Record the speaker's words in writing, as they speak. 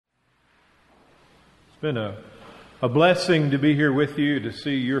been a blessing to be here with you, to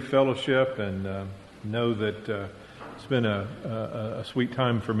see your fellowship, and know that it's been a sweet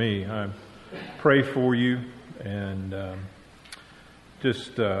time for me. I pray for you, and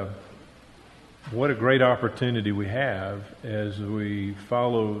just what a great opportunity we have as we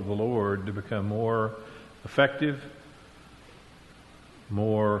follow the Lord to become more effective,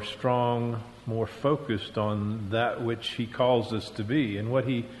 more strong, more focused on that which He calls us to be. And what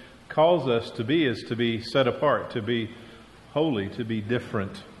He calls us to be is to be set apart, to be holy, to be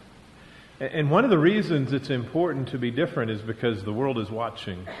different. And one of the reasons it's important to be different is because the world is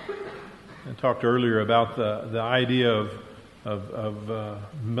watching. I talked earlier about the idea of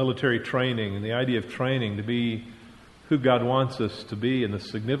military training and the idea of training to be who God wants us to be and the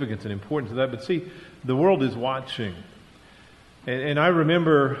significance and importance of that. But see, the world is watching. And I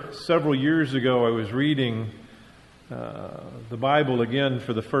remember several years ago I was reading the Bible again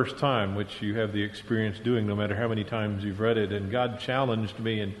for the first time, which you have the experience doing no matter how many times you've read it. And God challenged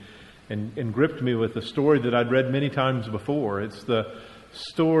me and gripped me with a story that I'd read many times before. It's the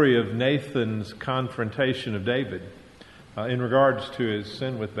story of Nathan's confrontation of David in regards to his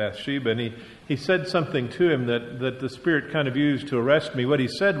sin with Bathsheba. And he said something to him that the Spirit kind of used to arrest me. What he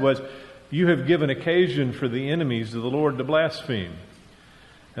said was, "You have given occasion for the enemies of the Lord to blaspheme."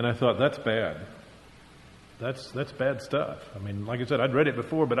 And I thought, that's bad. That's bad stuff. I mean, like I said, I'd read it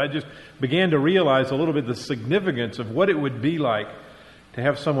before, but I just began to realize a little bit the significance of what it would be like to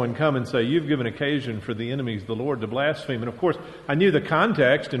have someone come and say, "You've given occasion for the enemies of the Lord to blaspheme." And of course, I knew the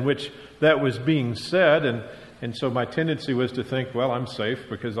context in which that was being said, and so my tendency was to think, well, I'm safe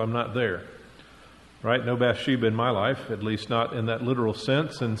because I'm not there. Right? No Bathsheba in my life, at least not in that literal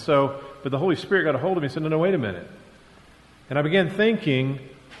sense. And so, but the Holy Spirit got a hold of me and said, no, wait a minute. And I began thinking,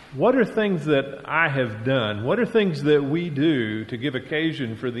 what are things that I have done? What are things that we do to give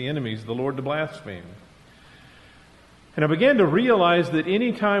occasion for the enemies of the Lord to blaspheme? And I began to realize that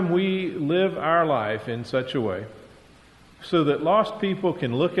anytime we live our life in such a way so that lost people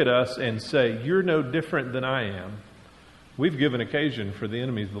can look at us and say, "You're no different than I am," we've given occasion for the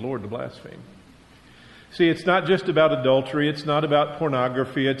enemies of the Lord to blaspheme. See, it's not just about adultery. It's not about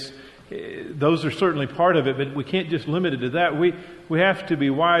pornography. Those are certainly part of it, but we can't just limit it to that. We have to be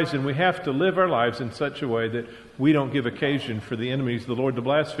wise, and we have to live our lives in such a way that we don't give occasion for the enemies of the Lord to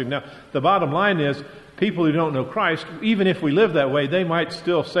blaspheme. Now, the bottom line is, people who don't know Christ, even if we live that way, they might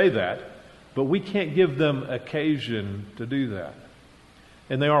still say that, but we can't give them occasion to do that.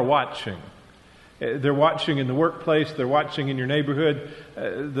 And they are watching. They're watching in the workplace. They're watching in your neighborhood.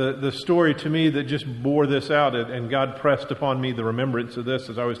 The story to me that just bore this out, and God pressed upon me the remembrance of this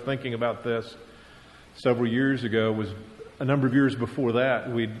as I was thinking about this several years ago, was a number of years before that.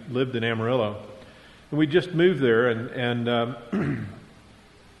 We lived in Amarillo. And we just moved there, and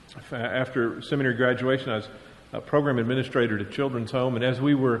after seminary graduation, I was a program administrator at a children's home. And as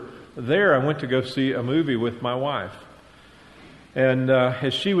we were there, I went to go see a movie with my wife. And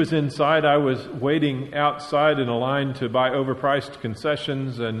as she was inside, I was waiting outside in a line to buy overpriced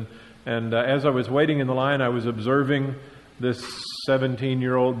concessions. And as I was waiting in the line, I was observing this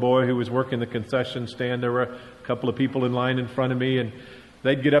 17-year-old boy who was working the concession stand. There were a couple of people in line in front of me, and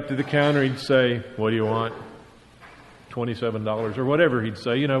they'd get up to the counter. He'd say, "What do you want?" $27 or whatever he'd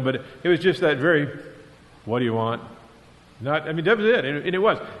say, but it was just that very, "What do you want?" That was it. And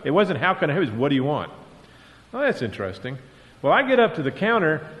it wasn't how can I, it was, "What do you want?" Well, that's interesting. Well, I get up to the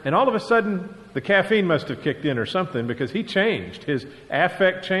counter, and all of a sudden, the caffeine must have kicked in or something, because he changed. His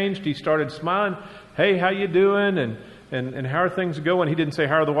affect changed. He started smiling. "Hey, how you doing? And how are things going?" He didn't say,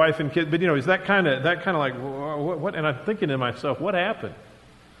 "How are the wife and kids?" But, it's that kind of like, what? And I'm thinking to myself, what happened?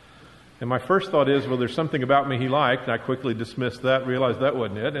 And my first thought is, well, there's something about me he liked. And I quickly dismissed that, realized that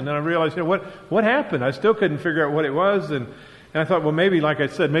wasn't it. And then I realized, what happened? I still couldn't figure out what it was. And I thought, well, maybe, like I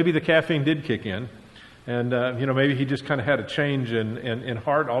said, maybe the caffeine did kick in. And, maybe he just kind of had a change in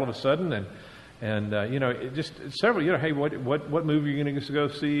heart all of a sudden. And it just several, hey, what movie are you going to go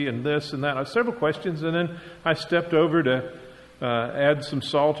see? And this and that. Several questions. And then I stepped over to add some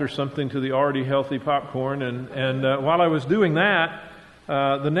salt or something to the already healthy popcorn. And while I was doing that,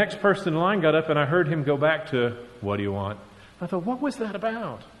 the next person in line got up, and I heard him go back to, "What do you want?" I thought, what was that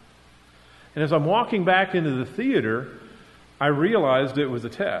about? And as I'm walking back into the theater, I realized it was a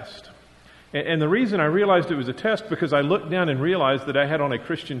test. And the reason I realized it was a test, because I looked down and realized that I had on a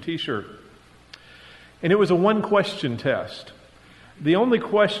Christian t-shirt. And it was a one-question test. The only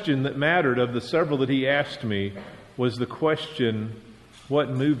question that mattered of the several that he asked me was the question, "What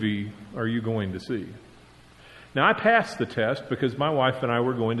movie are you going to see?" Now, I passed the test because my wife and I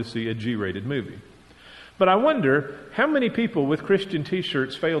were going to see a G-rated movie. But I wonder how many people with Christian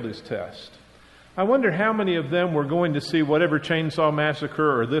t-shirts failed his test. I wonder how many of them were going to see whatever Chainsaw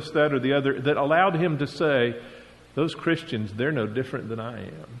Massacre or this, that, or the other that allowed him to say, those Christians, they're no different than I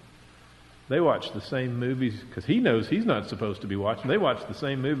am. They watch the same movies, because he knows he's not supposed to be watching. They watch the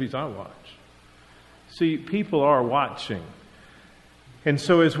same movies I watch. See, people are watching. And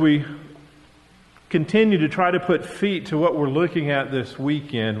so as we continue to try to put feet to what we're looking at this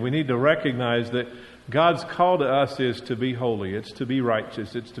weekend, we need to recognize that God's call to us is to be holy. It's to be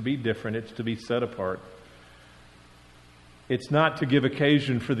righteous. It's to be different. It's to be set apart. It's not to give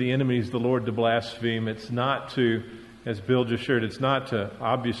occasion for the enemies of the Lord to blaspheme. It's not to, as Bill just shared, it's not to,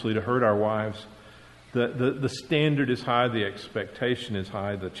 obviously, to hurt our wives. The standard is high. The expectation is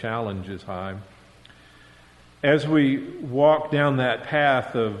high. The challenge is high. As we walk down that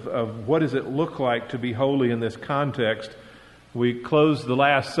path of what does it look like to be holy in this context, we closed the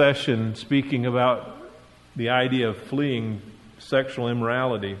last session speaking about the idea of fleeing sexual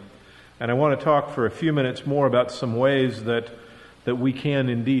immorality. And I want to talk for a few minutes more about some ways that we can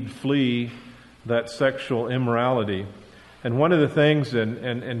indeed flee that sexual immorality. And one of the things,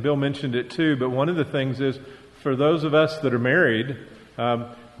 and Bill mentioned it too, but one of the things is, for those of us that are married,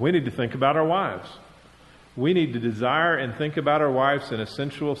 we need to think about our wives. We need to desire and think about our wives in a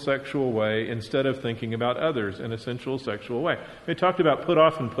sensual, sexual way instead of thinking about others in a sensual, sexual way. We talked about put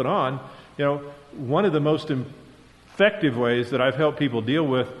off and put on. You know, one of the most effective ways that I've helped people deal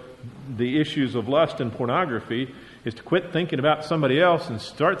with the issues of lust and pornography is to quit thinking about somebody else and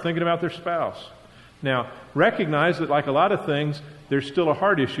start thinking about their spouse. Now, recognize that like a lot of things, there's still a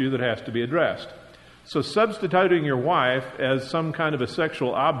heart issue that has to be addressed. So substituting your wife as some kind of a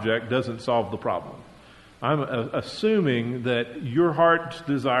sexual object doesn't solve the problem. I'm assuming that your heart's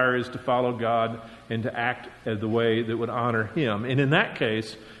desire is to follow God and to act in the way that would honor Him. And in that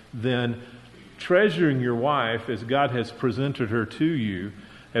case, then treasuring your wife as God has presented her to you,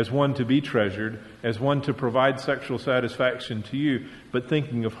 as one to be treasured, as one to provide sexual satisfaction to you, but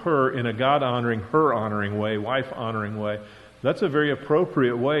thinking of her in a God-honoring, her-honoring way, wife-honoring way, that's a very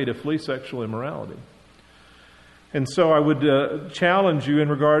appropriate way to flee sexual immorality. And so I would challenge you in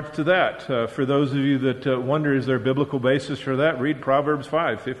regards to that. For those of you that wonder, is there a biblical basis for that? Read Proverbs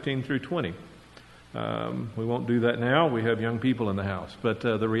 5, 15 through 20. We won't do that now. We have young people in the house. But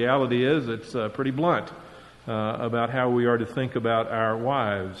the reality is it's pretty blunt about how we are to think about our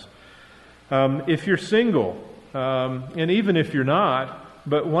wives. If you're single, and even if you're not,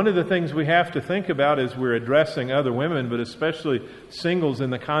 but one of the things we have to think about as we're addressing other women, but especially singles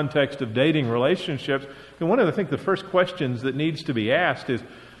in the context of dating relationships, and one of the, I think the first questions that needs to be asked is,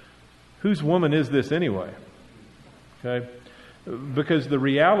 whose woman is this anyway? Okay? Because the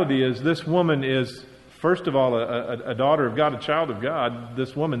reality is this woman is, first of all, a daughter of God, a child of God.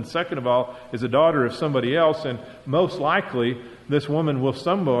 This woman, second of all, is a daughter of somebody else, and most likely this woman will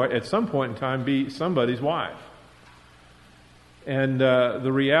at some point in time be somebody's wife. And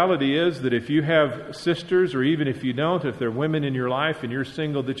the reality is that if you have sisters, or even if you don't, if there are women in your life and you're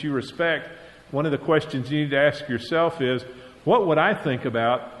single that you respect, one of the questions you need to ask yourself is, what would I think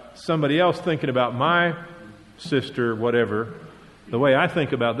about somebody else thinking about my sister, whatever, the way I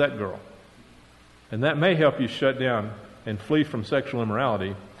think about that girl? And that may help you shut down and flee from sexual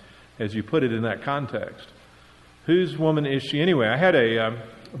immorality as you put it in that context. Whose woman is she anyway? I had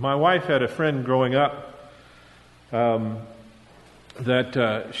my wife had a friend growing up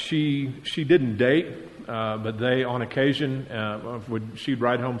that she didn't date, but they, on occasion, she'd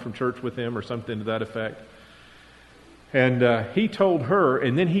ride home from church with him or something to that effect. And he told her,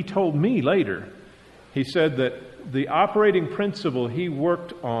 and then he told me later, he said that the operating principle he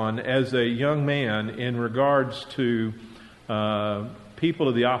worked on as a young man in regards to people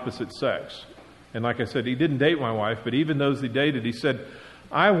of the opposite sex, and like I said, he didn't date my wife, but even those he dated, he said,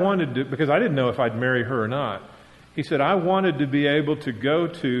 I wanted to, because I didn't know if I'd marry her or not, he said, I wanted to be able to go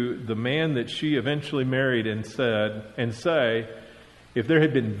to the man that she eventually married and say, if there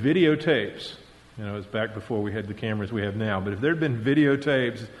had been videotapes, you know, it was back before we had the cameras we have now, but if there had been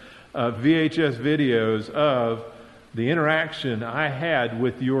videotapes, VHS videos of the interaction I had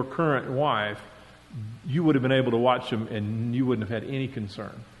with your current wife, you would have been able to watch them and you wouldn't have had any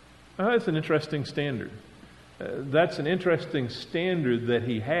concern. That's an interesting standard. That's an interesting standard that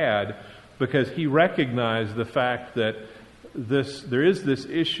he had, because he recognized the fact that there is this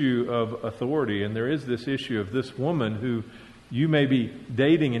issue of authority, and there is this issue of this woman who you may be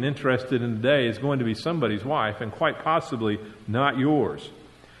dating and interested in today is going to be somebody's wife, and quite possibly not yours.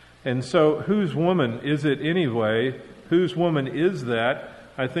 And so, whose woman is it anyway? Whose woman is that?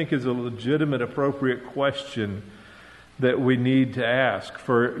 I think is a legitimate, appropriate question that we need to ask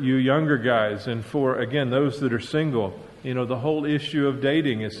for you younger guys, and for, again, those that are single. the whole issue of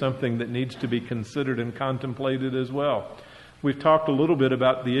dating is something that needs to be considered and contemplated as well. We've talked a little bit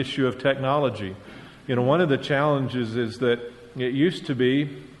about the issue of technology. One of the challenges is that it used to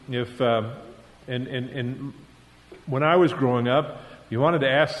be, when I was growing up, you wanted to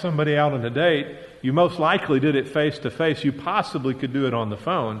ask somebody out on a date, you most likely did it face to face. You possibly could do it on the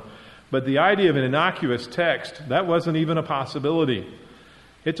phone. But the idea of an innocuous text, that wasn't even a possibility.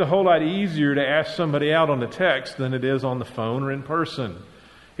 It's a whole lot easier to ask somebody out on a text than it is on the phone or in person.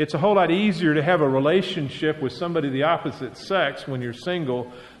 It's a whole lot easier to have a relationship with somebody of the opposite sex when you're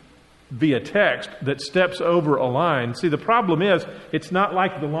single via text that steps over a line. See, the problem is, it's not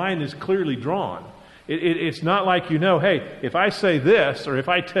like the line is clearly drawn. It's not like hey, if I say this or if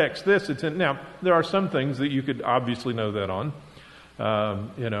I text this, it's in. Now, there are some things that you could obviously know that on.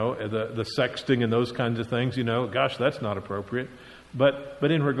 The sexting and those kinds of things, gosh, that's not appropriate. But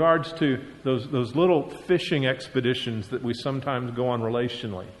in regards to those little fishing expeditions that we sometimes go on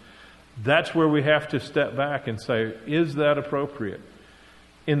relationally, that's where we have to step back and say, is that appropriate?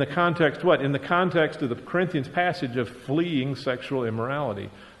 In the context, what? In the context of the Corinthians passage of fleeing sexual immorality.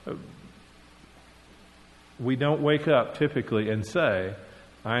 We don't wake up typically and say,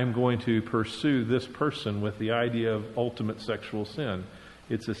 I'm going to pursue this person with the idea of ultimate sexual sin.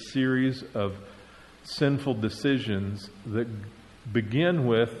 It's a series of sinful decisions that begin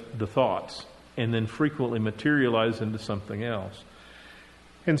with the thoughts and then frequently materialize into something else.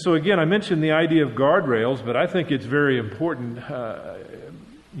 And so again, I mentioned the idea of guardrails, but I think it's very important,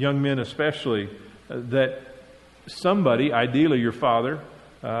 young men especially, that somebody, ideally your father,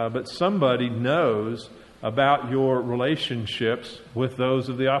 but somebody knows about your relationships with those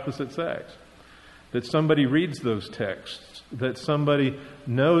of the opposite sex. That somebody reads those texts. That somebody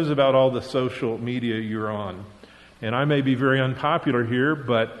knows about all the social media you're on. And I may be very unpopular here,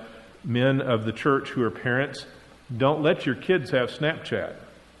 but men of the church who are parents, don't let your kids have Snapchat.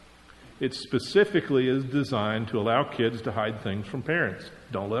 It specifically is designed to allow kids to hide things from parents.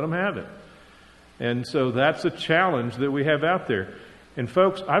 Don't let them have it. And so that's a challenge that we have out there. And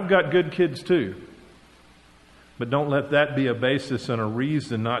folks, I've got good kids too. But don't let that be a basis and a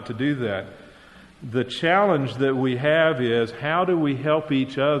reason not to do that. The challenge that we have is, how do we help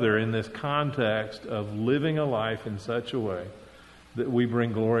each other in this context of living a life in such a way that we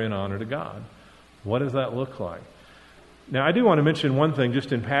bring glory and honor to God? What does that look like? Now, I do want to mention one thing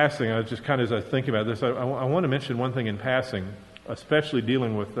just in passing. I was just kind of, as I think about this, I want to mention one thing in passing, especially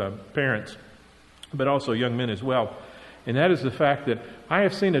dealing with parents, but also young men as well. And that is the fact that I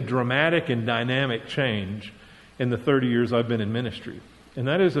have seen a dramatic and dynamic change in the 30 years I've been in ministry. And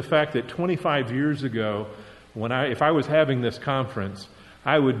that is the fact that 25 years ago, if I was having this conference,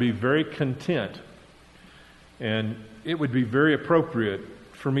 I would be very content, and it would be very appropriate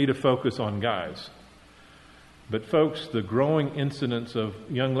for me to focus on guys. But folks, the growing incidence of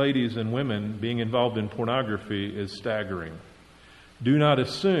young ladies and women being involved in pornography is staggering. Do not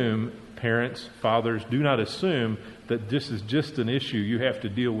assume, parents, fathers, do not assume that this is just an issue you have to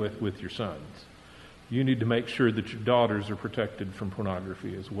deal with your sons. You need to make sure that your daughters are protected from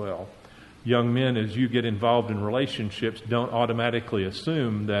pornography as well. Young men, as you get involved in relationships, don't automatically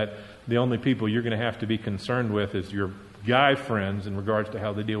assume that the only people you're going to have to be concerned with is your guy friends in regards to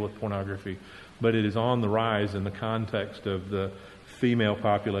how they deal with pornography. But it is on the rise in the context of the female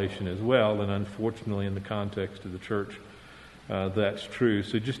population as well, and unfortunately in the context of the church, that's true.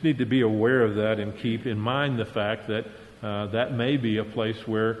 So just need to be aware of that and keep in mind the fact that that may be a place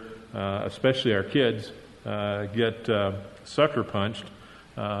where especially our kids get sucker punched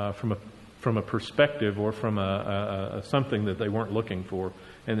from a perspective or from a something that they weren't looking for,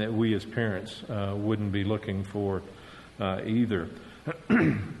 and that we as parents wouldn't be looking for either.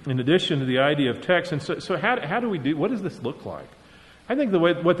 In addition to the idea of text, and so how do we do? What does this look like? I think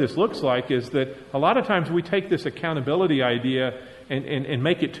what this looks like is that a lot of times we take this accountability idea and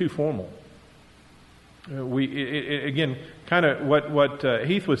make it too formal. Again, kind of what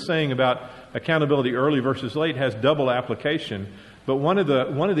Heath was saying about accountability early versus late has double application. But one of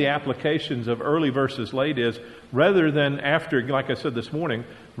the applications of early versus late is, rather than after, like I said this morning,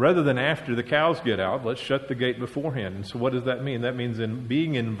 rather than after the cows get out, let's shut the gate beforehand. And so what does that mean? That means in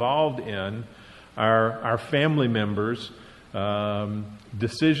being involved in our family members'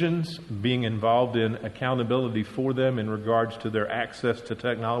 decisions, being involved in accountability for them in regards to their access to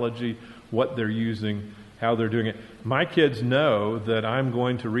technology, what they're using, how they're doing it. My kids know that I'm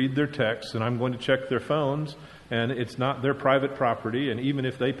going to read their texts and I'm going to check their phones, and it's not their private property, and even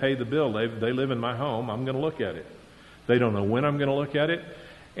if they pay the bill, they live in my home, I'm going to look at it. They don't know when I'm going to look at it.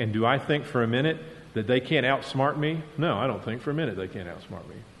 And do I think for a minute that they can't outsmart me? No, I don't think for a minute they can't outsmart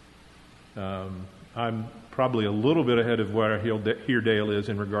me. I'm probably a little bit ahead of where Dale is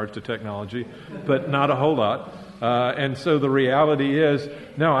in regards to technology, but not a whole lot. And so the reality is,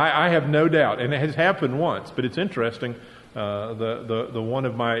 no, I have no doubt, and it has happened once, but it's interesting. The one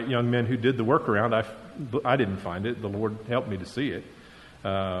of my young men who did the workaround, I didn't find it. The Lord helped me to see it.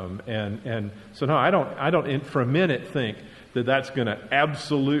 And so no, I don't for a minute think that that's going to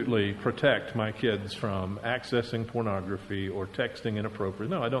absolutely protect my kids from accessing pornography or texting inappropriate.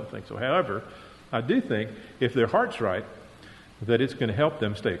 No, I don't think so. However, I do think if their heart's right, that it's going to help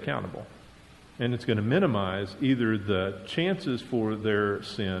them stay accountable. And it's going to minimize either the chances for their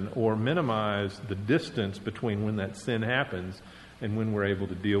sin or minimize the distance between when that sin happens and when we're able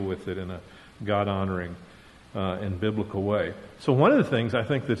to deal with it in a God-honoring and biblical way. So one of the things I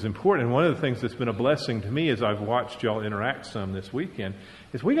think that's important, and one of the things that's been a blessing to me as I've watched y'all interact some this weekend,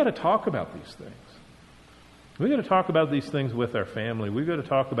 is we got to talk about these things. We got to talk about these things with our family. We got to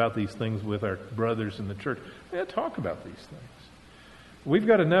talk about these things with our brothers in the church. We got to talk about these things. We've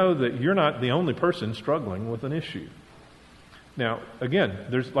got to know that you're not the only person struggling with an issue. Now, again,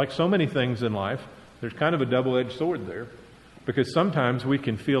 there's like so many things in life, there's kind of a double-edged sword there. Because sometimes we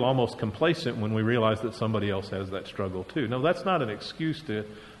can feel almost complacent when we realize that somebody else has that struggle too. No, that's not an excuse that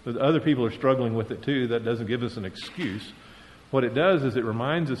other people are struggling with it too. That doesn't give us an excuse. What it does is it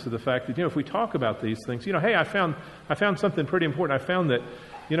reminds us of the fact that, if we talk about these things, hey, I found something pretty important. I found that,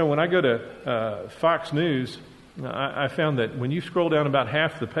 when I go to Fox News, I found that when you scroll down about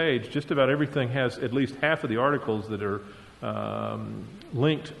half the page, just about everything has at least half of the articles that are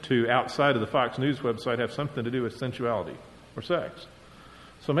linked to outside of the Fox News website have something to do with sensuality or sex.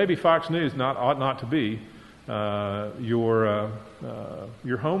 So maybe Fox News ought not to be your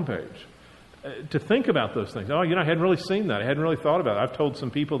homepage. To think about those things. I hadn't really seen that. I hadn't really thought about it. I've told some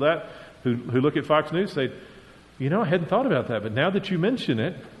people that who look at Fox News say, I hadn't thought about that. But now that you mention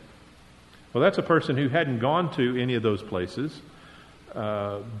it, well, that's a person who hadn't gone to any of those places.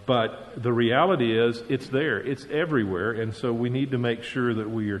 But the reality is it's there. It's everywhere. And so we need to make sure that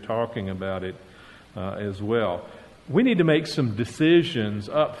we are talking about it as well. We need to make some decisions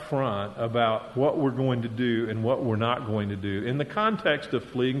up front about what we're going to do and what we're not going to do in the context of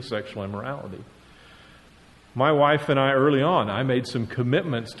fleeing sexual immorality. My wife and I, early on, I made some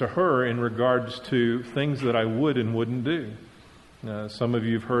commitments to her in regards to things that I would and wouldn't do. Some of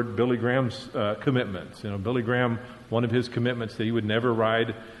you have heard Billy Graham's commitments. Billy Graham, one of his commitments that he would never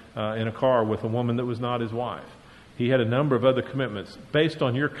ride in a car with a woman that was not his wife. He had a number of other commitments. Based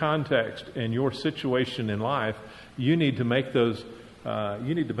on your context and your situation in life, you need to make those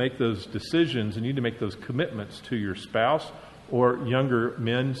decisions, and you need to make those commitments to your spouse or younger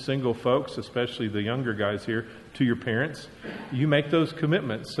men, single folks, especially the younger guys here, to your parents. You make those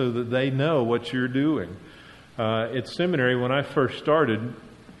commitments so that they know what you're doing. At seminary, when I first started,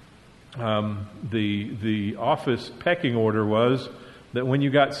 the office pecking order was that when you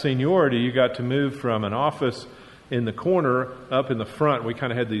got seniority, you got to move from an office in the corner up in the front. We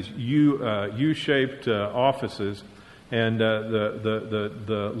kind of had these U-shaped offices, and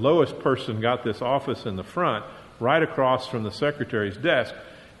the lowest person got this office in the front, right across from the secretary's desk.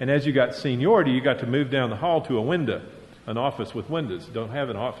 And as you got seniority, you got to move down the hall to a window, an office with windows. Don't have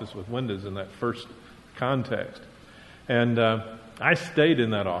an office with windows in that first context. And I stayed in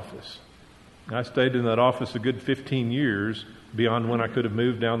that office. I stayed in that office a good 15 years beyond when I could have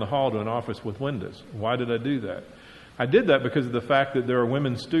moved down the hall to an office with windows. Why did I do that? I did that because of the fact that there are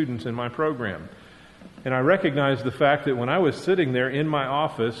women students in my program. And I recognized the fact that when I was sitting there in my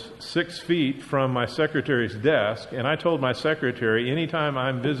office, 6 feet from my secretary's desk, and I told my secretary, anytime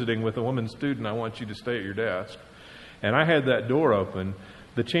I'm visiting with a woman student, I want you to stay at your desk. And I had that door open.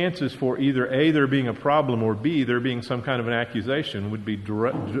 The chances for either A, there being a problem, or B, there being some kind of an accusation would be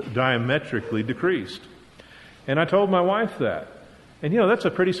diametrically decreased. And I told my wife that. And that's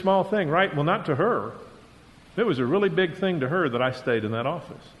a pretty small thing, right? Well, not to her. It was a really big thing to her that I stayed in that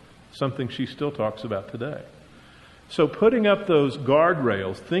office. Something she still talks about today. So putting up those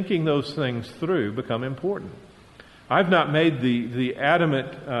guardrails, thinking those things through, become important. I've not made the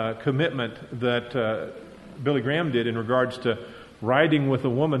adamant commitment that Billy Graham did in regards to riding with a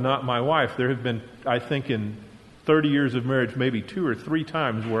woman not my wife. There have been, I think, in 30 years of marriage, maybe 2 or 3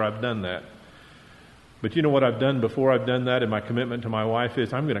 times where I've done that. But you know what I've done before I've done that, and my commitment to my wife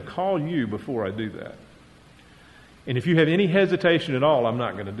is, I'm going to call you before I do that. And if you have any hesitation at all, I'm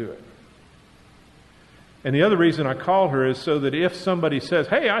not going to do it. And the other reason I call her is so that if somebody says,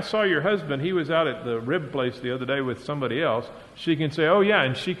 hey, I saw your husband, he was out at the rib place the other day with somebody else, she can say, oh yeah,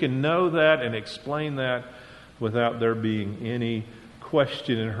 and she can know that and explain that without there being any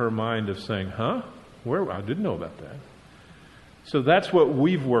question in her mind of saying, huh? Where? I didn't know about that. So that's what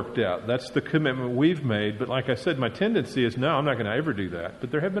we've worked out. That's the commitment we've made. But like I said, my tendency is, no, I'm not going to ever do that.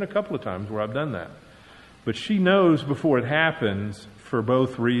 But there have been a couple of times where I've done that. But she knows before it happens for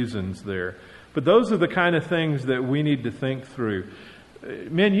both reasons there. But those are the kind of things that we need to think through.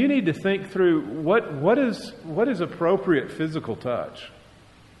 Men, you need to think through what is appropriate physical touch.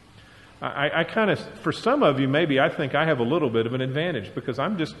 I kind of, for some of you, maybe I think I have a little bit of an advantage because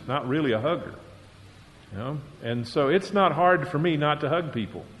I'm just not really a hugger. You know? And so it's not hard for me not to hug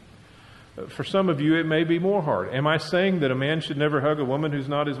people. For some of you, it may be more hard. Am I saying that a man should never hug a woman who's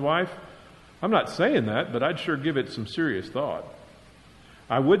not his wife? I'm not saying that, but I'd sure give it some serious thought.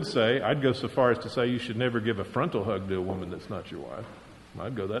 I would say, I'd go so far as to say you should never give a frontal hug to a woman that's not your wife.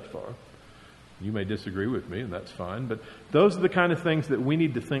 I'd go that far. You may disagree with me, and that's fine. But those are the kind of things that we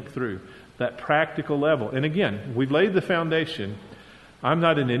need to think through, that practical level. And again, we've laid the foundation. I'm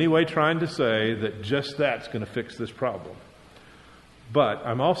not in any way trying to say that just that's going to fix this problem. But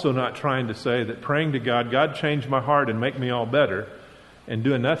I'm also not trying to say that praying to God, God change my heart and make me all better, and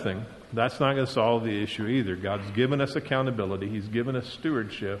doing nothing, that's not going to solve the issue either. God's given us accountability. He's given us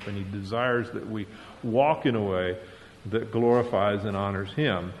stewardship, and He desires that we walk in a way that glorifies and honors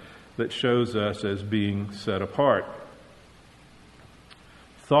Him, that shows us as being set apart.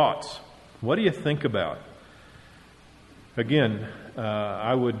 Thoughts. What do you think about? Again,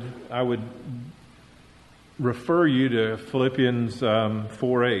 I would refer you to Philippians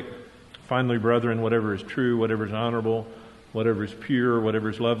 4:8. Finally, brethren, whatever is true, whatever is honorable, whatever is pure, whatever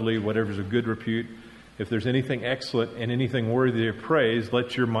is lovely, whatever is of good repute, if there's anything excellent and anything worthy of praise,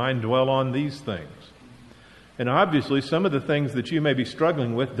 let your mind dwell on these things. And obviously, some of the things that you may be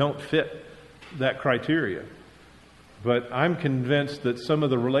struggling with don't fit that criteria. But I'm convinced that some of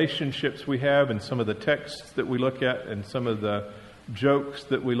the relationships we have and some of the texts that we look at and some of the jokes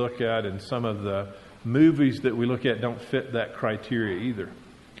that we look at and some of the movies that we look at don't fit that criteria either.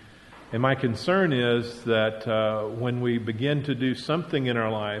 And my concern is that when we begin to do something in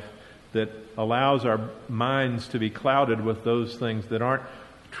our life that allows our minds to be clouded with those things that aren't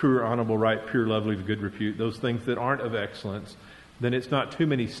true, honorable, right, pure, lovely, of good repute, those things that aren't of excellence, then it's not too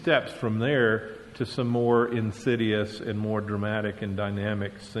many steps from there to some more insidious and more dramatic and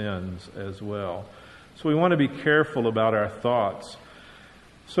dynamic sins as well. So we want to be careful about our thoughts.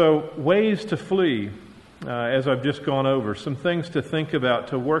 So ways to flee, as I've just gone over, some things to think about,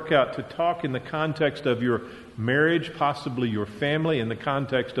 to work out, to talk in the context of your marriage, possibly your family, in the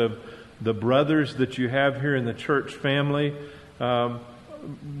context of the brothers that you have here in the church family,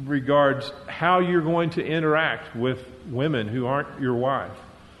 regards how you're going to interact with women who aren't your wife,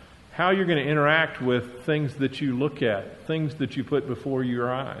 how you're going to interact with things that you look at, things that you put before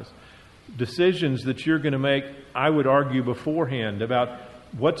your eyes, decisions that you're going to make, I would argue beforehand, about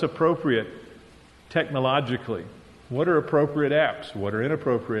what's appropriate technologically, what are appropriate apps, what are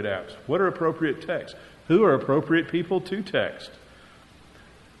inappropriate apps, what are appropriate texts, who are appropriate people to text.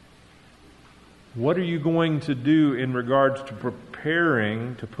 What are you going to do in regards to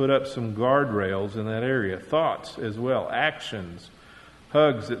preparing to put up some guardrails in that area? Thoughts as well, actions,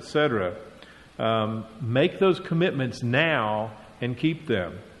 hugs, etc. Make those commitments now and keep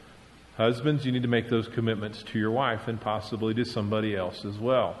them. Husbands, you need to make those commitments to your wife and possibly to somebody else as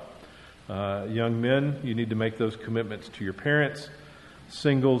well. Young men, you need to make those commitments to your parents.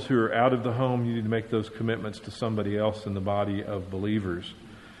 Singles who are out of the home, you need to make those commitments to somebody else in the body of believers.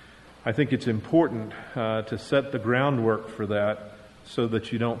 I think it's important to set the groundwork for that so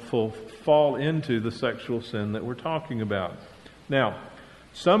that you don't fall into the sexual sin that we're talking about. Now,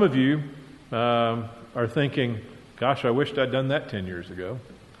 some of you are thinking, gosh, I wished I'd done that 10 years ago,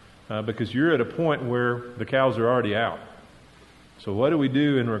 because you're at a point where the cows are already out. So what do we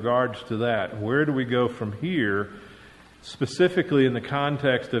do in regards to that? Where do we go from here, specifically in the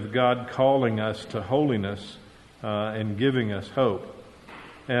context of God calling us to holiness and giving us hope?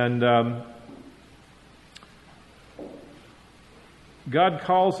 And God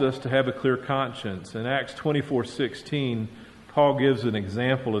calls us to have a clear conscience. In Acts 24:16, Paul gives an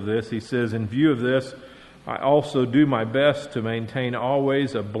example of this. He says, in view of this, I also do my best to maintain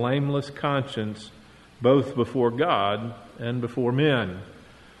always a blameless conscience, both before God and before men.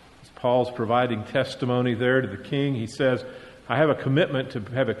 As Paul's providing testimony there to the king, he says, I have a commitment to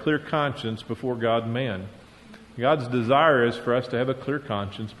have a clear conscience before God and man. God's desire is for us to have a clear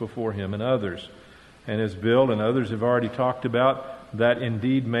conscience before Him and others. And as Bill and others have already talked about, that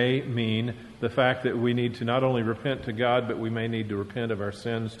indeed may mean the fact that we need to not only repent to God, but we may need to repent of our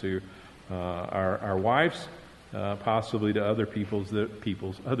sins to our wives, possibly to other people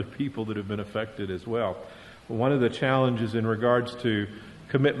that have been affected as well. One of the challenges in regards to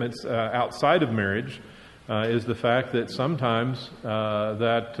commitments outside of marriage is the fact that sometimes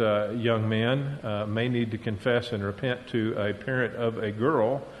that young man may need to confess and repent to a parent of a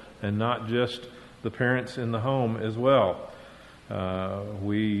girl, and not just the parents in the home as well.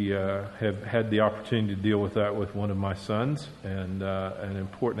 We have had the opportunity to deal with that with one of my sons, and an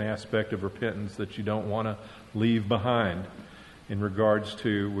important aspect of repentance that you don't want to leave behind in regards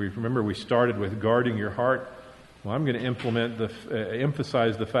to, we started with guarding your heart. Well, I'm going to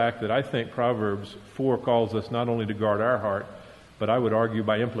emphasize the fact that I think Proverbs 4 calls us not only to guard our heart, but I would argue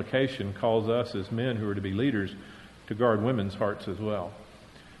by implication calls us as men who are to be leaders to guard women's hearts as well.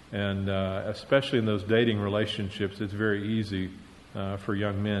 And especially in those dating relationships, it's very easy for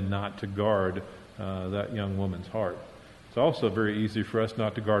young men not to guard that young woman's heart. It's also very easy for us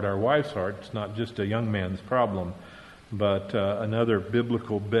not to guard our wife's heart. It's not just a young man's problem, but another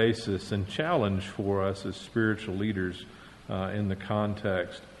biblical basis and challenge for us as spiritual leaders in the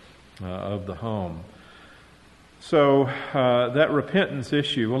context of the home. So that repentance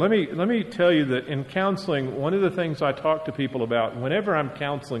issue. Well, let me tell you that in counseling, one of the things I talk to people about whenever I'm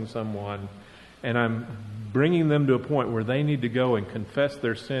counseling someone and I'm bringing them to a point where they need to go and confess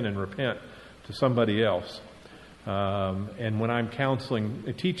their sin and repent to somebody else, and when I'm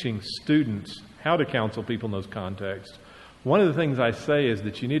teaching students how to counsel people in those contexts, one of the things I say is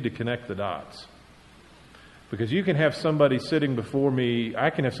that you need to connect the dots. Because you can have somebody sitting before me, I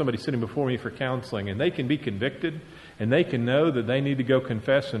can have somebody sitting before me for counseling, and they can be convicted, and they can know that they need to go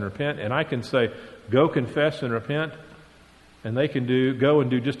confess and repent, and I can say, go confess and repent, and they can go and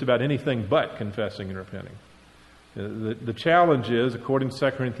do just about anything but confessing and repenting. The challenge is, according to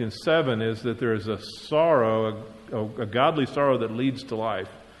 2 Corinthians 7, is that there is a sorrow, a godly sorrow that leads to life,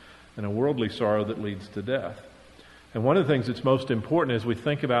 and a worldly sorrow that leads to death. And one of the things that's most important as we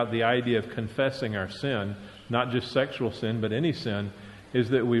think about the idea of confessing our sin, not just sexual sin, but any sin, is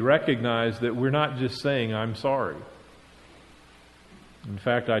that we recognize that we're not just saying, I'm sorry. In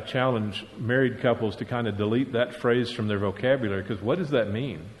fact, I challenge married couples to kind of delete that phrase from their vocabulary, because what does that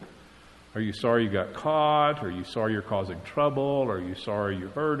mean? Are you sorry you got caught? Are you sorry you're causing trouble? Are you sorry you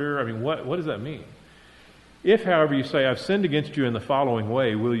hurt her? I mean, what does that mean? If, however, you say, I've sinned against you in the following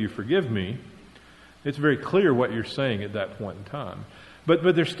way, will you forgive me? It's very clear what you're saying at that point in time.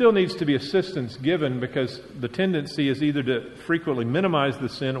 But there still needs to be assistance given, because the tendency is either to frequently minimize the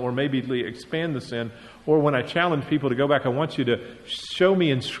sin or maybe expand the sin. Or when I challenge people to go back, I want you to show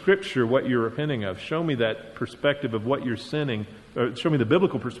me in Scripture what you're repenting of. Show me that perspective of what you're sinning. Or show me the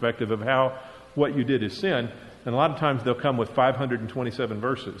biblical perspective of how what you did is sin. And a lot of times they'll come with 527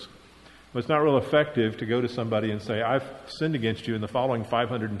 verses. But it's not real effective to go to somebody and say, I've sinned against you in the following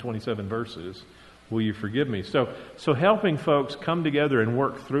 527 verses. Will you forgive me? So helping folks come together and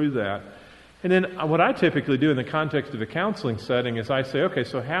work through that. And then what I typically do in the context of a counseling setting is I say, okay,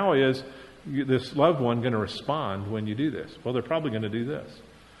 so how is this loved one going to respond when you do this? Well, they're probably going to do this.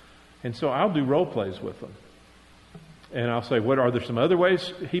 And so I'll do role plays with them. And I'll say, are there some other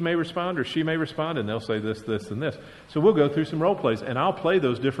ways he may respond or she may respond? And they'll say this, this, and this. So we'll go through some role plays, and I'll play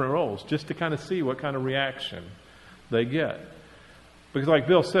those different roles just to kind of see what kind of reaction they get. Because like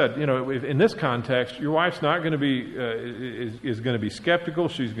Bill said, if in this context, your wife's not going to be, is going to be skeptical.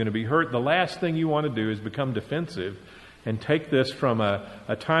 She's going to be hurt. The last thing you want to do is become defensive and take this from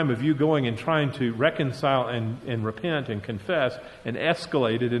a time of you going and trying to reconcile and repent and confess and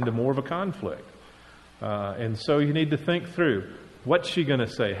escalate it into more of a conflict. And so you need to think through what's she going to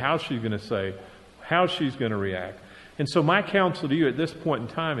say, how she's going to say, how she's going to react. And so my counsel to you at this point in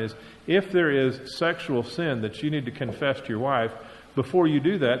time is, if there is sexual sin that you need to confess to your wife, before you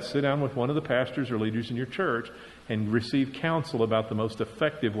do that, sit down with one of the pastors or leaders in your church and receive counsel about the most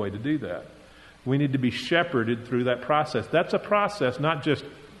effective way to do that. We need to be shepherded through that process. That's a process, not just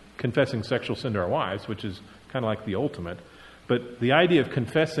confessing sexual sin to our wives, which is kind of like the ultimate, but the idea of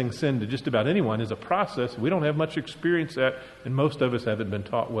confessing sin to just about anyone is a process we don't have much experience at, and most of us haven't been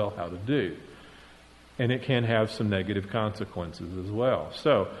taught well how to do. And it can have some negative consequences as well.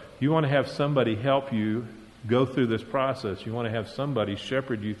 So you want to have somebody help you go through this process. You want to have somebody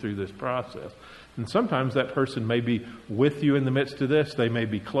shepherd you through this process. And sometimes that person may be with you in the midst of this. They may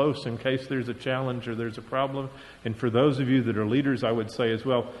be close in case there's a challenge or there's a problem. And for those of you that are leaders, I would say as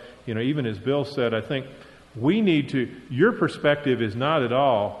well, even as Bill said, I think we need to, your perspective is not at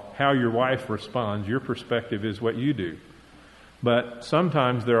all how your wife responds. Your perspective is what you do. But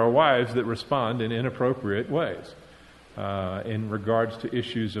sometimes there are wives that respond in inappropriate ways. In regards to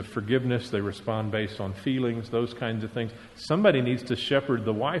issues of forgiveness, they respond based on feelings, those kinds of things. Somebody needs to shepherd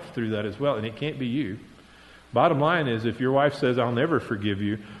the wife through that as well, and it can't be you. Bottom line is, if your wife says, I'll never forgive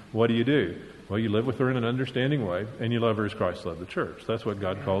you, what do? Well, you live with her in an understanding way, and you love her as Christ loved the church. That's what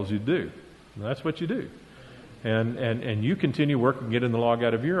God calls you to do. And that's what you do. and you continue working getting the log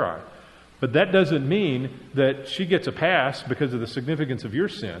out of your eye. But that doesn't mean that she gets a pass because of the significance of your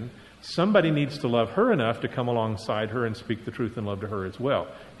sin. Somebody needs to love her enough to come alongside her and speak the truth in love to her as well.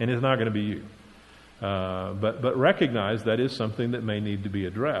 And it's not going to be you. But recognize that is something that may need to be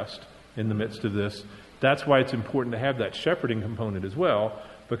addressed in the midst of this. That's why it's important to have that shepherding component as well,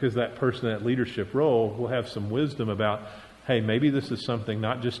 because that person in that leadership role will have some wisdom about, hey, maybe this is something,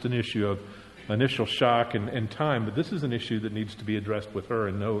 not just an issue of initial shock and time, but this is an issue that needs to be addressed with her,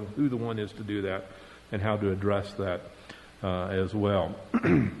 and know who the one is to do that and how to address that as well.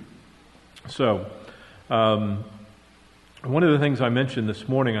 So, one of the things I mentioned this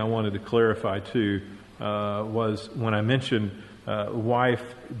morning I wanted to clarify too was when I mentioned wife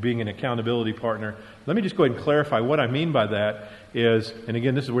being an accountability partner. Let me just go ahead and clarify what I mean by that is, and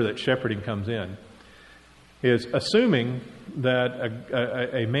again, this is where that shepherding comes in, is assuming that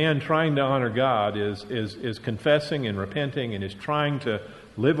a man trying to honor God is confessing and repenting and is trying to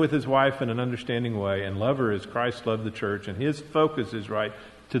live with his wife in an understanding way and love her as Christ loved the church, and his focus is right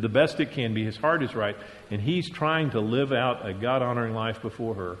to the best it can be, his heart is right, and he's trying to live out a God-honoring life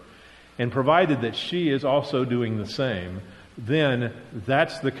before her. And provided that she is also doing the same, then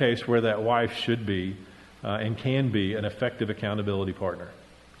that's the case where that wife should be and can be an effective accountability partner.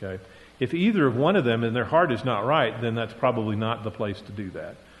 Okay? If either of one of them and their heart is not right, then that's probably not the place to do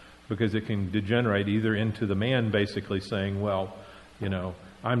that, because it can degenerate either into the man basically saying, well, you know,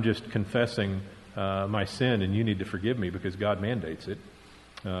 I'm just confessing my sin and you need to forgive me because God mandates it,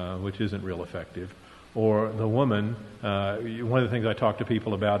 which isn't real effective. Or the woman, one of the things I talk to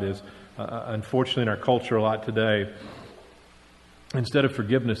people about is, unfortunately in our culture a lot today, instead of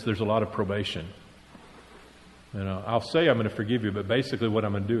forgiveness, there's a lot of probation. You know, I'll say I'm going to forgive you, but basically what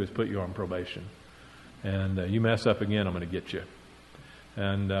I'm going to do is put you on probation. And you mess up again, I'm going to get you.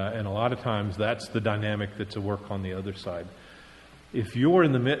 And a lot of times that's the dynamic that's at work on the other side. If you're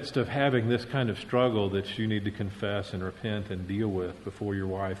in the midst of having this kind of struggle that you need to confess and repent and deal with before your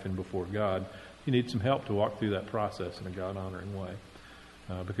wife and before God, you need some help to walk through that process in a God-honoring way.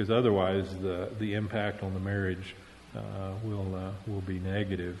 Because otherwise the impact on the marriage will be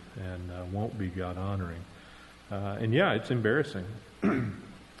negative and won't be God-honoring. And yeah, it's embarrassing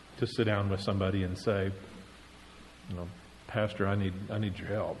to sit down with somebody and say, you know, Pastor, I need your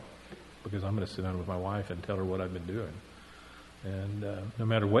help, because I'm going to sit down with my wife and tell her what I've been doing. And no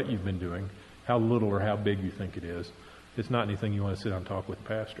matter what you've been doing, how little or how big you think it is, it's not anything you want to sit down and talk with the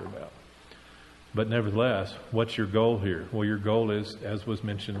pastor about. But nevertheless, what's your goal here? Well, your goal is, as was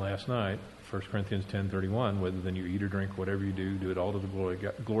mentioned last night, 1 Corinthians 10:31, whether then you eat or drink, whatever you do it all to the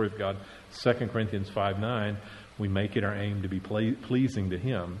glory of God. 2 Corinthians 5:9, we make it our aim to be pleasing to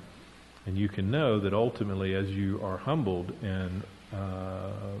Him. And you can know that ultimately, as you are humbled and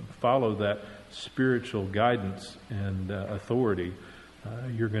follow that spiritual guidance and authority,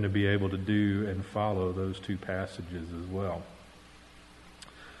 you're going to be able to do and follow those two passages as well.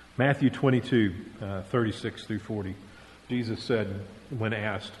 Matthew 22, 36 through 40. Jesus said, when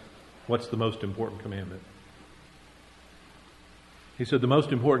asked, what's the most important commandment? He said, the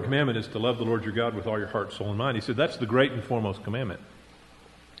most important commandment is to love the Lord your God with all your heart, soul, and mind. He said, that's the great and foremost commandment.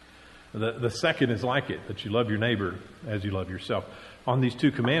 The second is like it, that you love your neighbor as you love yourself. On these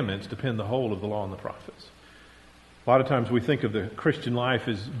two commandments depend the whole of the law and the prophets. A lot of times we think of the Christian life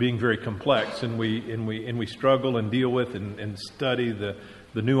as being very complex, and we struggle and deal with and study the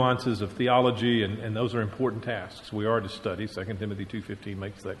nuances of theology, and those are important tasks we are to study. 2 Timothy 2:15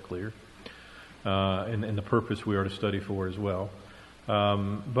 makes that clear, and the purpose we are to study for as well.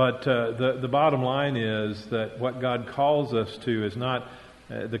 But the bottom line is that what God calls us to is not,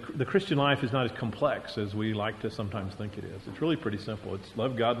 the Christian life is not as complex as we like to sometimes think it is. It's really pretty simple. It's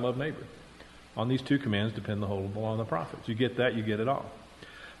love God and love neighbor. On these two commands depend the whole of the law and the prophets. You get that, you get it all.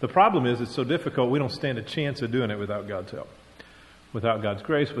 The problem is it's so difficult, we don't stand a chance of doing it without God's help. Without God's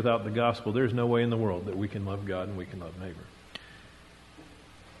grace, without the gospel, there's no way in the world that we can love God and we can love neighbor.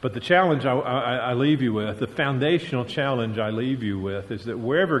 But the challenge I leave you with, the foundational challenge I leave you with, is that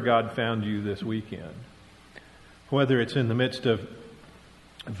wherever God found you this weekend, whether it's in the midst of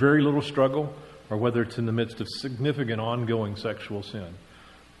very little struggle or whether it's in the midst of significant ongoing sexual sin,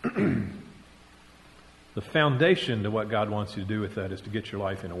 the foundation to what God wants you to do with that is to get your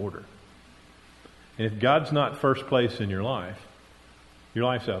life in order. And if God's not first place in your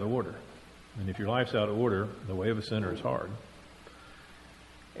life's out of order. And if your life's out of order, the way of a sinner is hard.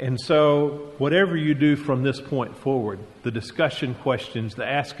 And so, whatever you do from this point forward, the discussion questions, the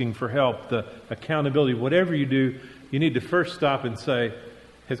asking for help, the accountability, whatever you do, you need to first stop and say,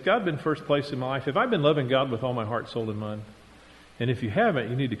 has God been first place in my life? Have I been loving God with all my heart, soul, and mind? And if you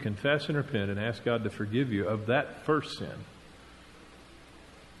haven't, you need to confess and repent and ask God to forgive you of that first sin.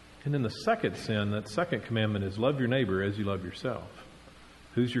 And then the second sin, that second commandment is love your neighbor as you love yourself.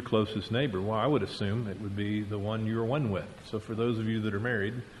 Who's your closest neighbor? Well, I would assume it would be the one you're one with. So for those of you that are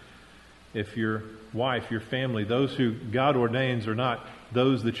married, if your wife, your family, those who God ordains are not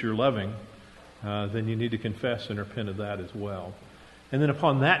those that you're loving, then you need to confess and repent of that as well. And then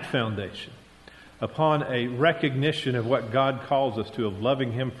upon that foundation, upon a recognition of what God calls us to, of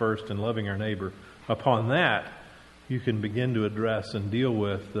loving Him first and loving our neighbor, upon that, you can begin to address and deal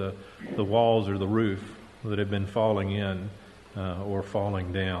with the walls or the roof that have been falling in or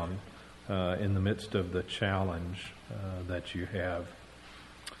falling down in the midst of the challenge that you have.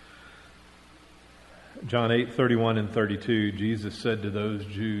 John 8:31 and 32, Jesus said to those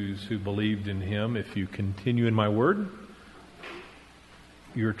Jews who believed in Him, if you continue in my word,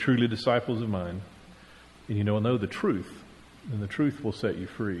 you're truly disciples of mine, and you will know the truth, and the truth will set you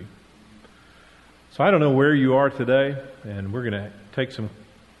free. So I don't know where you are today, and we're going to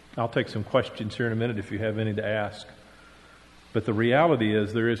I'll take some questions here in a minute if you have any to ask. But the reality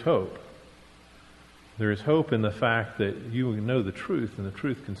is there is hope. There is hope in the fact that you know the truth, and the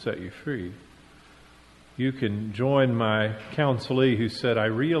truth can set you free. You can join my counselee who said, I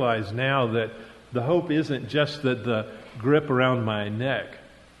realize now that the hope isn't just that the grip around my neck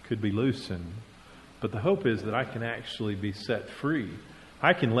could be loosened, but the hope is that I can actually be set free.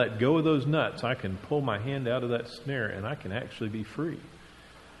 I can let go of those nuts. I can pull my hand out of that snare, and I can actually be free.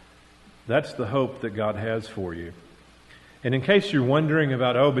 That's the hope that God has for you. And in case you're wondering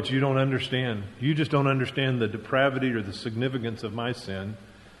about, but you don't understand. You just don't understand the depravity or the significance of my sin.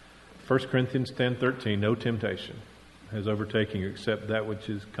 1 Corinthians 10:13, no temptation has overtaken you except that which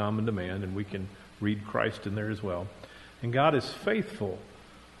is common to man. And we can read Christ in there as well. And God is faithful,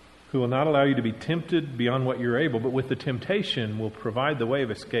 who will not allow you to be tempted beyond what you're able, but with the temptation will provide the way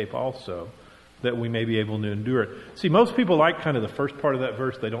of escape also, that we may be able to endure it. See, most people like kind of the first part of that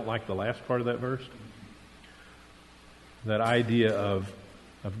verse. They don't like the last part of that verse. That idea of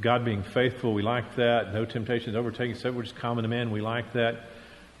God being faithful, we like that. No temptation is overtaking, except which is common to man, we like that.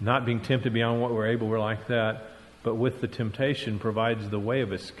 Not being tempted beyond what we're able, we're like that. But with the temptation provides the way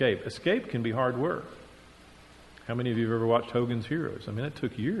of escape. Escape can be hard work. How many of you have ever watched Hogan's Heroes? I mean, it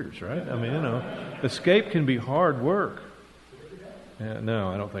took years, right? I mean, escape can be hard work. No,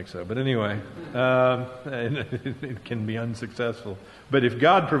 I don't think so. But anyway, it can be unsuccessful. But if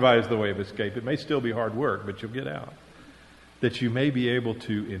God provides the way of escape, it may still be hard work, but you'll get out. That you may be able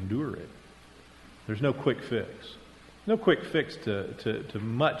to endure it. There's no quick fix. No quick fix to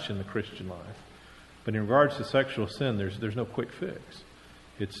much in the Christian life. But in regards to sexual sin, there's no quick fix.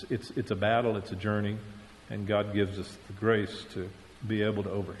 It's a battle, it's a journey, and God gives us the grace to be able to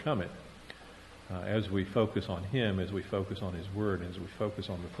overcome it as we focus on Him, as we focus on His Word, and as we focus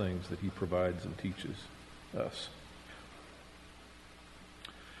on the things that He provides and teaches us.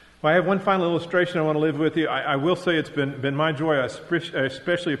 Well, I have one final illustration I want to leave with you. I will say it's been my joy. I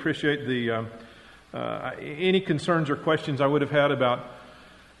especially appreciate the any concerns or questions I would have had about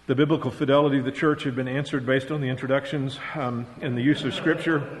the biblical fidelity of the church have been answered based on the introductions and the use of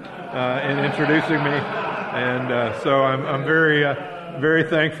Scripture in introducing me. And so I'm very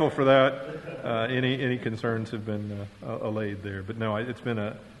thankful for that. Any concerns have been allayed there. But no, it's been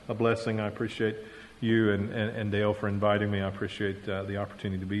a blessing. I appreciate you and Dale for inviting me. I appreciate the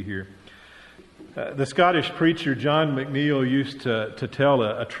opportunity to be here. The Scottish preacher John McNeill used to tell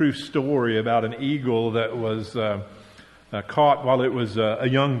a true story about an eagle that was caught while it was a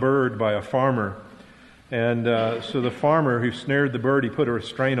young bird by a farmer. And so the farmer who snared the bird, he put a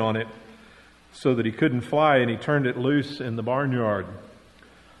restraint on it so that he couldn't fly, and he turned it loose in the barnyard.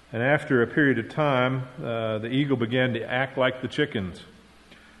 And after a period of time, the eagle began to act like the chickens,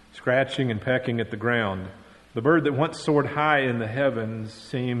 scratching and pecking at the ground. The bird that once soared high in the heavens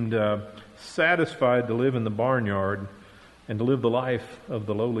seemed satisfied to live in the barnyard and to live the life of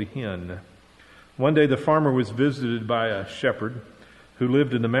the lowly hen. One day the farmer was visited by a shepherd who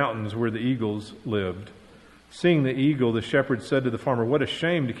lived in the mountains where the eagles lived. Seeing the eagle, the shepherd said to the farmer, "What a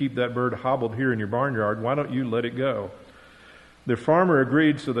shame to keep that bird hobbled here in your barnyard. Why don't you let it go?" The farmer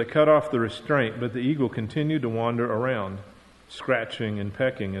agreed, so they cut off the restraint, but the eagle continued to wander around, scratching and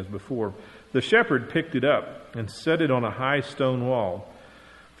pecking as before. The shepherd picked it up and set it on a high stone wall.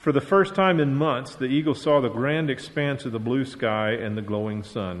 For the first time in months, the eagle saw the grand expanse of the blue sky and the glowing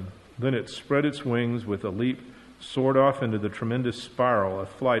sun. Then it spread its wings with a leap, soared off into the tremendous spiral, a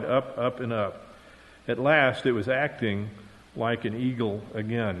flight up, up, and up. At last, it was acting like an eagle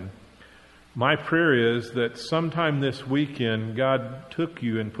again. My prayer is that sometime this weekend, God took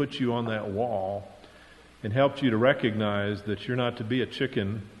you and put you on that wall and helped you to recognize that you're not to be a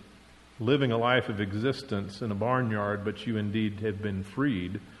chicken living a life of existence in a barnyard, but you indeed have been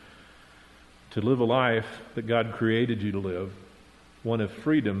freed to live a life that God created you to live, one of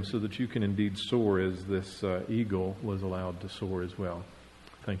freedom, so that you can indeed soar as this eagle was allowed to soar as well.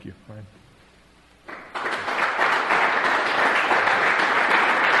 Thank you. Ryan.